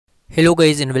Hello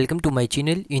guys and welcome to my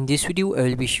channel. In this video I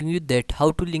will be showing you that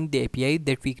how to link the API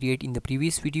that we create in the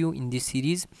previous video in this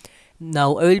series.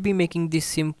 Now I will be making this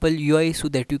simple UI so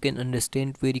that you can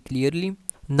understand very clearly.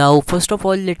 Now first of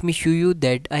all let me show you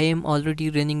that I am already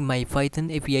running my Python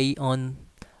API on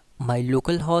my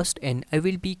local host and I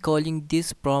will be calling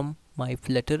this from my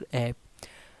Flutter app.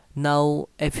 Now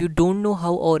if you don't know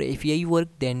how our API work,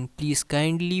 then please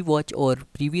kindly watch our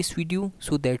previous video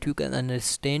so that you can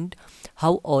understand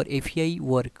how our API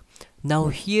work. Now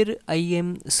here I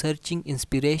am searching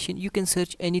inspiration. You can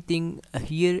search anything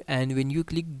here, and when you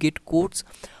click get codes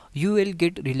you will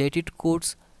get related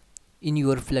codes in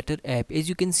your Flutter app. As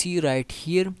you can see right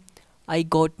here, I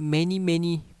got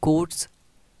many codes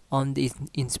on the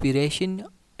inspiration,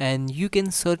 and you can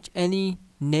search any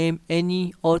name,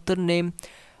 any author name,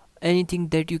 anything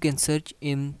that you can search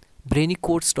in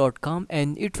brainycodes.com,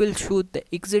 and it will show the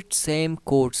exact same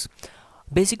codes.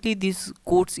 Basically this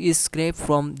codes is scraped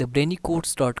from the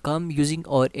brainycodes.com using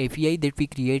our API that we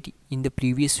create in the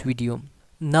previous video.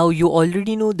 Now you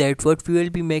already know that what we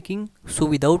will be making, so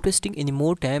without wasting any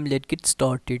more time, let's get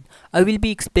started. I will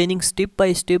be explaining step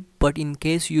by step, but in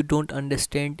case you don't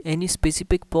understand any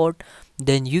specific part,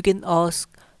 then you can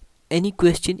ask any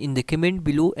question in the comment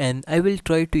below and I will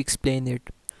try to explain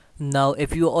it. Now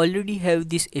if you already have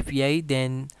this API,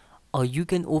 then you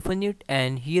can open it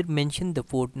and here mention the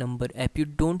port number. If you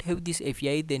don't have this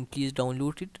API, then please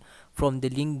download it from the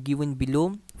link given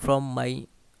below from my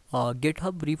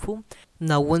GitHub repo.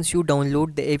 Now once you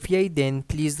download the API, then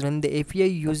please run the API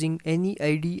using any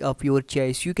ID of your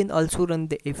choice. You can also run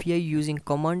the API using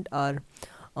command or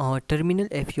terminal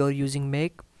if you are using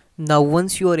Mac. Now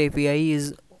once your API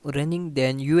is running,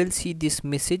 then you will see this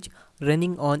message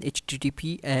running on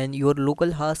HTTP and your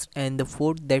local host and the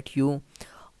port that you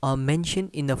mention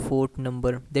in the port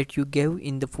number that you gave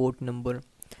in the port number.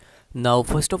 Now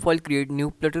first of all, create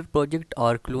new Flutter project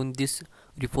or clone this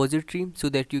repository so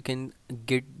that you can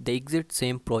get the exact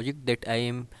same project that I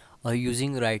am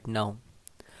using right now.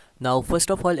 Now first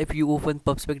of all, if you open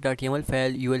pubspec.yaml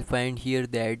file, you will find here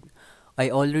that I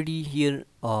already here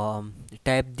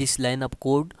type this line of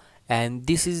code, and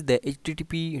this is the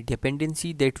HTTP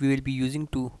dependency that we will be using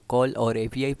to call our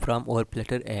API from our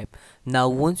Flutter app. Now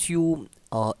once you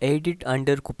add it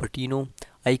under Cupertino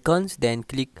icons, then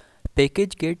click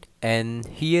package get, and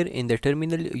here in the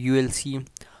terminal you will see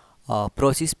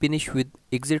process finish with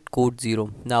exit code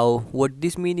 0. Now what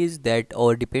this means is that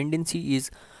our dependency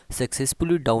is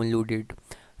successfully downloaded.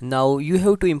 Now you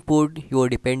have to import your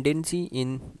dependency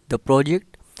in the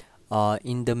project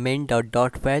in the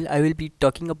main.dot file. I will be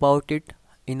talking about it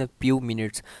in a few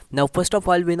minutes. Now first of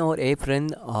all, when our app run,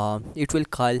 it will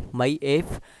call my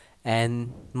app,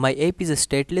 and my app is a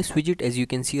stateless widget as you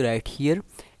can see right here,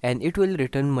 and it will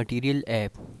return material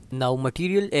app. Now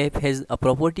material app has a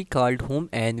property called home,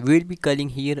 and we'll be calling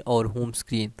here our home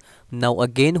screen. Now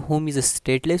again, home is a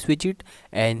stateless widget,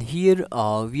 and here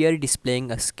we are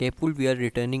displaying a scaffold. We are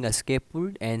returning a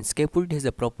scaffold, and scaffold has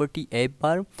a property app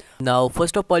bar. Now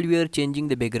first of all, we are changing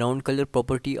the background color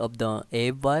property of the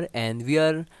app bar and we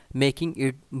are making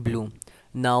it blue.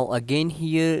 Now again,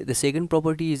 here the second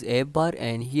property is app bar,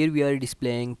 and here we are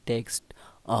displaying text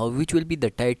which will be the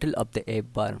title of the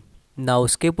app bar. Now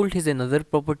scaffold has another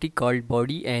property called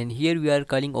body, and here we are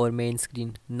calling our main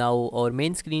screen. Now our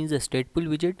main screen is a stateful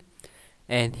widget,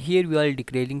 and here we are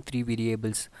declaring three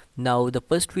variables. Now the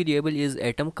first variable is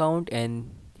atom count,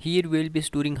 and here we will be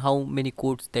storing how many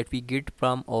codes that we get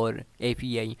from our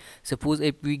API. Suppose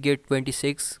if we get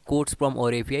 26 codes from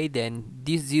our API, then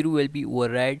this 0 will be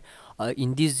override.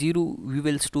 In this 0 we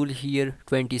will store here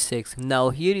 26. Now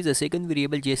here is a second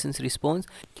variable, JSON's response,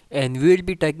 and we will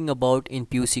be talking about in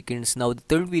few seconds. Now the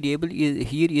third variable is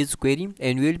here is query,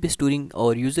 and we will be storing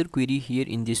our user query here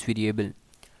in this variable.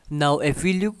 Now if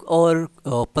we look our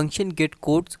function get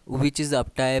codes, which is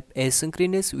of type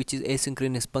asynchronous, which is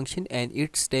asynchronous function, and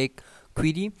its take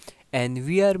query, and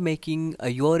we are making a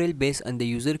URL based on the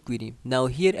user query. Now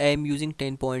here I am using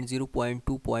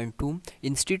 10.0.2.2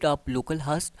 instead of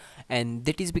localhost, and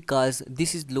that is because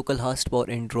this is localhost for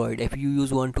Android. If you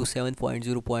use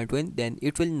 127.0.1, then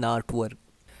it will not work.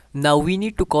 Now we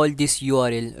need to call this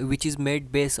URL, which is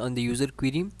made based on the user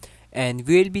query, and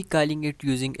we will be calling it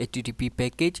using HTTP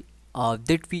package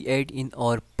that we add in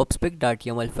our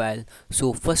pubspec.yaml file.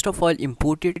 So first of all,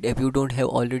 import it if you don't have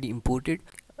already imported.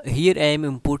 Here I am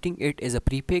importing it as a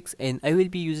prefix, and I will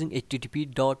be using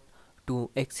HTTP dot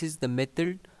to access the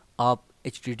method of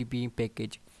HTTP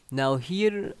package. Now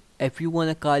here if you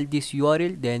wanna call this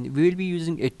URL, then we will be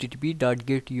using HTTP dot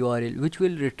get URL, which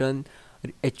will return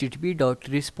HTTP dot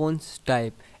response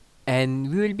type, and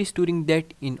we will be storing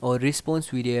that in our response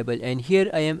variable. And here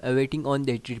I am awaiting on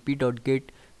the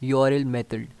http.get URL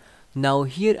method. Now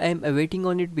here I am awaiting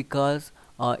on it because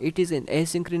it is an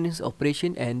asynchronous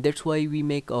operation, and that's why we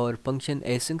make our function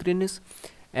asynchronous.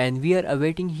 And we are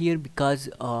awaiting here because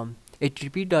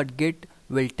http.get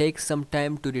will take some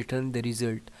time to return the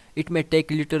result. It may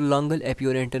take a little longer if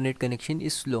your internet connection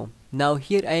is slow. Now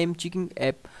here I am checking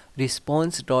app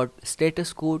response dot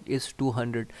status code is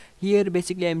 200. Here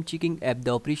basically I am checking if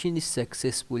the operation is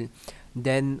successful.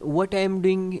 Then what I am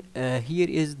doing here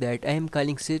is that I am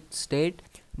calling set state.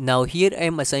 Now here I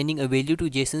am assigning a value to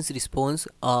JSON's response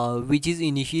which is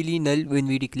initially null when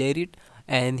we declare it,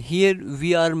 and here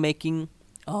we are making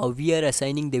we are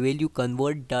assigning the value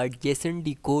convert.json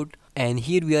decode, and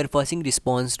here we are passing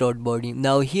response.body.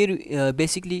 Now here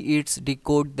basically it's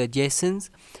decode the JSONs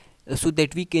so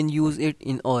that we can use it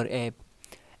in our app.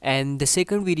 And the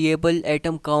second variable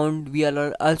atom count, we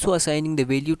are also assigning the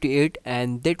value to it,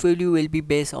 and that value will be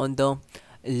based on the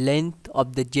length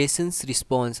of the JSON's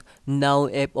response. Now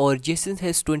if our JSON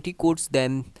has 20 quotes,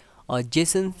 then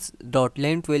JSON's dot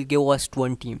length will give us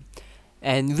 20,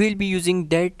 and we'll be using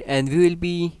that, and we will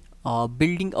be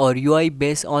building our UI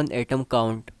based on atom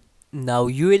count. Now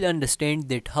you will understand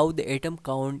that how the atom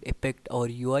count affect our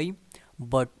UI,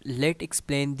 but let's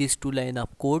explain this 2 line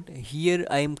of code. Here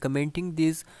I am commenting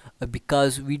this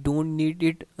because we don't need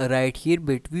it right here,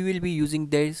 but we will be using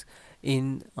this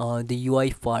in the UI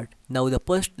part. Now the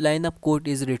first line of code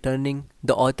is returning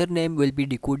the author name, will be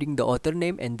decoding the author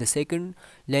name, and the second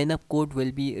line of code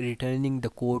will be returning the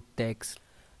code text.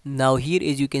 Now here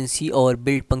as you can see, our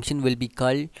build function will be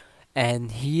called,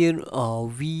 and here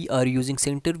we are using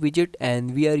center widget,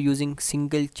 and we are using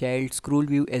single child scroll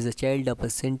view as a child of a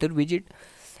center widget,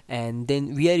 and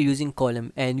then we are using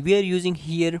column, and we are using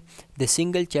here the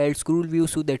single child scroll view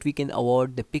so that we can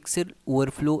avoid the pixel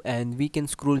overflow and we can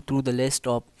scroll through the list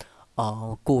of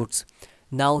codes.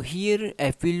 Now here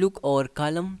if we look our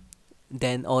column,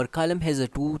 then our column has a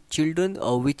 2 children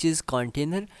which is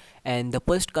container, and the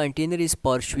first container is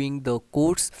pursuing the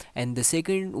quotes, and the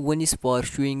second one is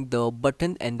pursuing the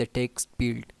button and the text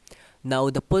field. Now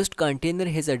the first container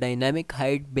has a dynamic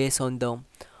height based on the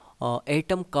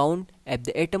atom count. If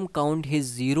the atom count is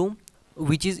 0,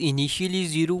 which is initially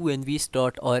 0 when we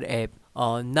start our app,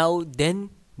 now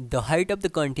then the height of the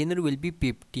container will be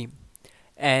 50.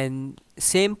 And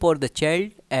same for the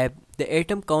child, if the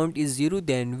atom count is 0,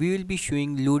 then we will be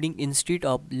showing loading instead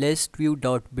of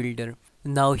listView.builder.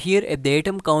 Now here if the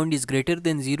atom count is greater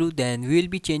than 0, then we will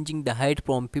be changing the height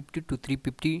from 50 to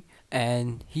 350,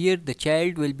 and here the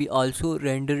child will be also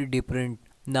rendered different.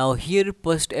 Now here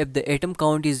first if the atom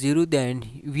count is 0,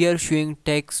 then we are showing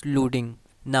text loading.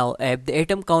 Now if the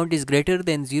atom count is greater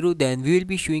than 0, then we will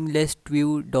be showing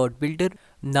listView.builder.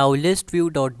 Now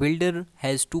listView.builder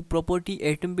has 2 property,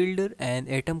 atom builder and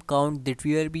atom count, that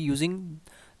we will be using.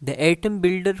 The atom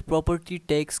builder property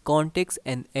takes context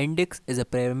and index as a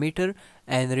parameter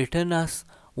and return us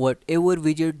whatever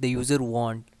widget the user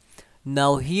want.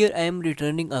 Now here I am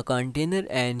returning a container,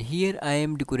 and here I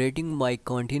am decorating my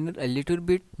container a little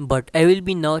bit, but I will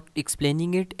be not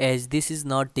explaining it as this is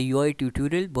not the UI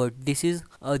tutorial, but this is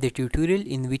the tutorial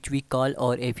in which we call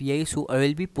our API, so I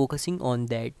will be focusing on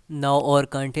that. Now our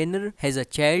container has a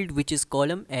child which is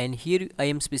column, and here I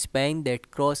am specifying that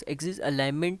cross axis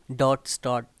alignment dot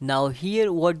start. Now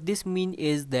here what this means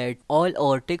is that all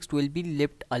our text will be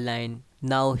left aligned.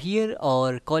 Now here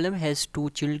our column has 2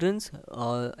 childrens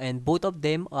and both of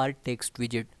them are text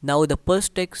widget. Now the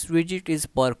first text widget is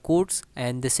for quotes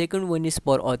and the second one is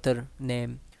for author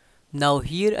name. Now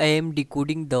here I am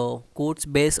decoding the quotes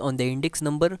based on the index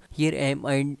number. Here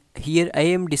I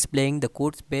am displaying the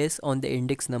quotes based on the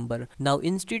index number. Now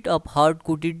instead of hard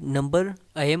coded number,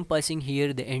 I am passing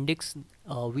here the index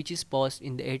which is passed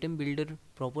in the atom builder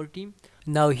property.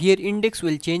 Now here index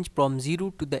will change from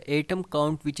 0 to the atom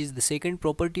count, which is the second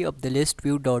property of the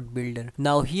listView.builder.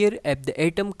 Now here if the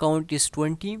atom count is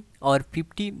 20 or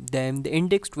 50, then the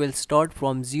index will start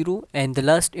from 0 and the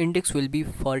last index will be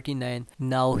 49.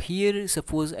 Now here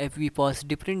suppose if we pass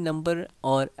different number,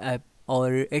 or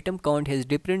our atom count has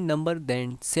different number,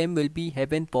 then same will be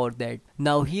happen for that.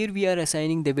 Now here we are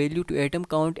assigning the value to atom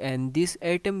count, and this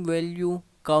atom value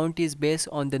count is based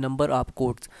on the number of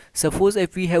quotes. Suppose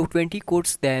if we have 20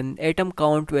 quotes, then atom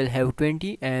count will have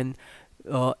 20 and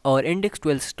our index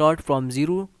will start from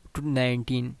 0 to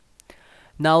 19.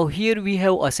 Now here we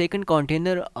have a second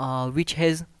container which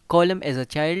has column as a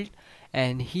child,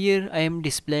 and here I am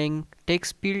displaying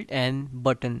text field and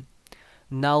button.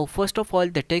 Now first of all,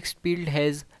 the text field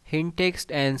has hint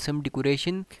text and some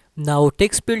decoration. Now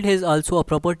text build has also a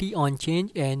property on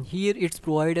change, and here it's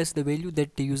provide us the value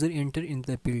that the user enter in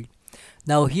the build.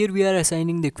 Now here we are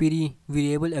assigning the query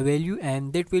variable a value,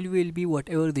 and that value will be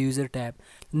whatever the user type.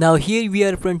 Now here we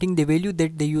are printing the value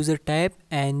that the user type,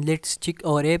 and let's check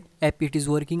our app it is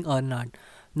working or not.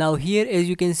 Now here as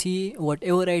you can see,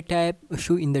 whatever I type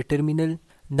show in the terminal.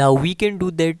 Now we can do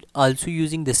that also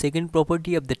using the second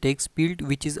property of the text build,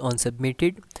 which is on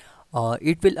submitted.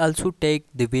 It will also take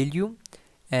the value,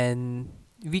 and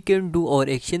we can do our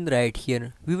action right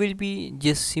here. We will be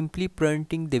just simply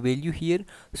printing the value here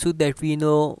so that we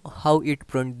know how it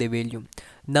print the value.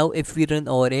 Now if we run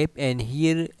our app, and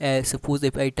here suppose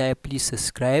if I type please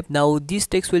subscribe, now this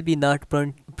text will be not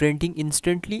printing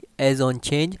instantly as on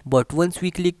change, but once we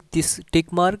click this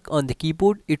tick mark on the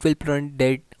keyboard, it will print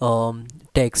that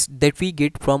text that we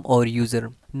get from our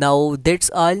user. Now that's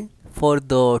all for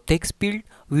the text build.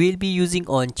 We will be using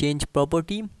on change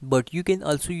property, but you can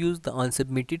also use the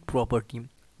unsubmitted property.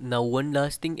 Now one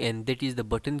last thing, and that is the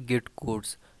button get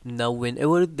codes. Now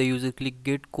whenever the user click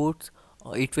get codes,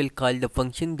 it will call the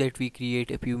function that we create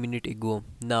a few minutes ago.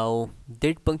 Now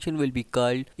that function will be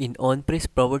called in onPress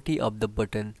property of the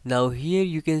button. Now here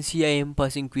you can see I am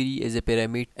passing query as a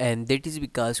parameter, and that is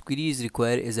because query is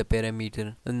required as a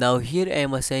parameter. Now here I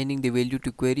am assigning the value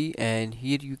to query, and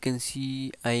here you can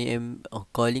see I am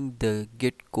calling the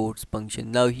get codes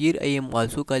function. Now here I am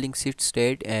also calling set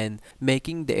state and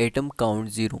making the atom count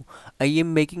 0. I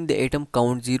am making the atom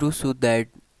count 0 so that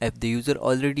if the user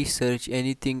already search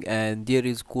anything and there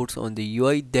is codes on the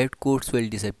UI, that codes will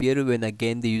disappear when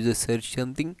again the user search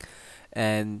something,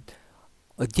 and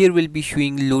there will be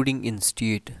showing loading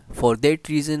instead. For that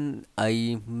reason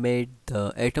I made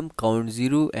the atom count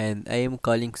 0, and I am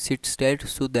calling set state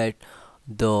so that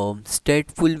the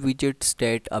stateful widget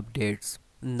state updates.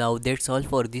 Now that's all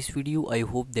for this video. I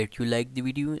hope that you like the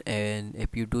video, and if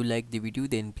you do like the video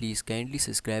then please kindly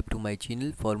subscribe to my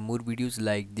channel for more videos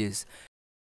like this.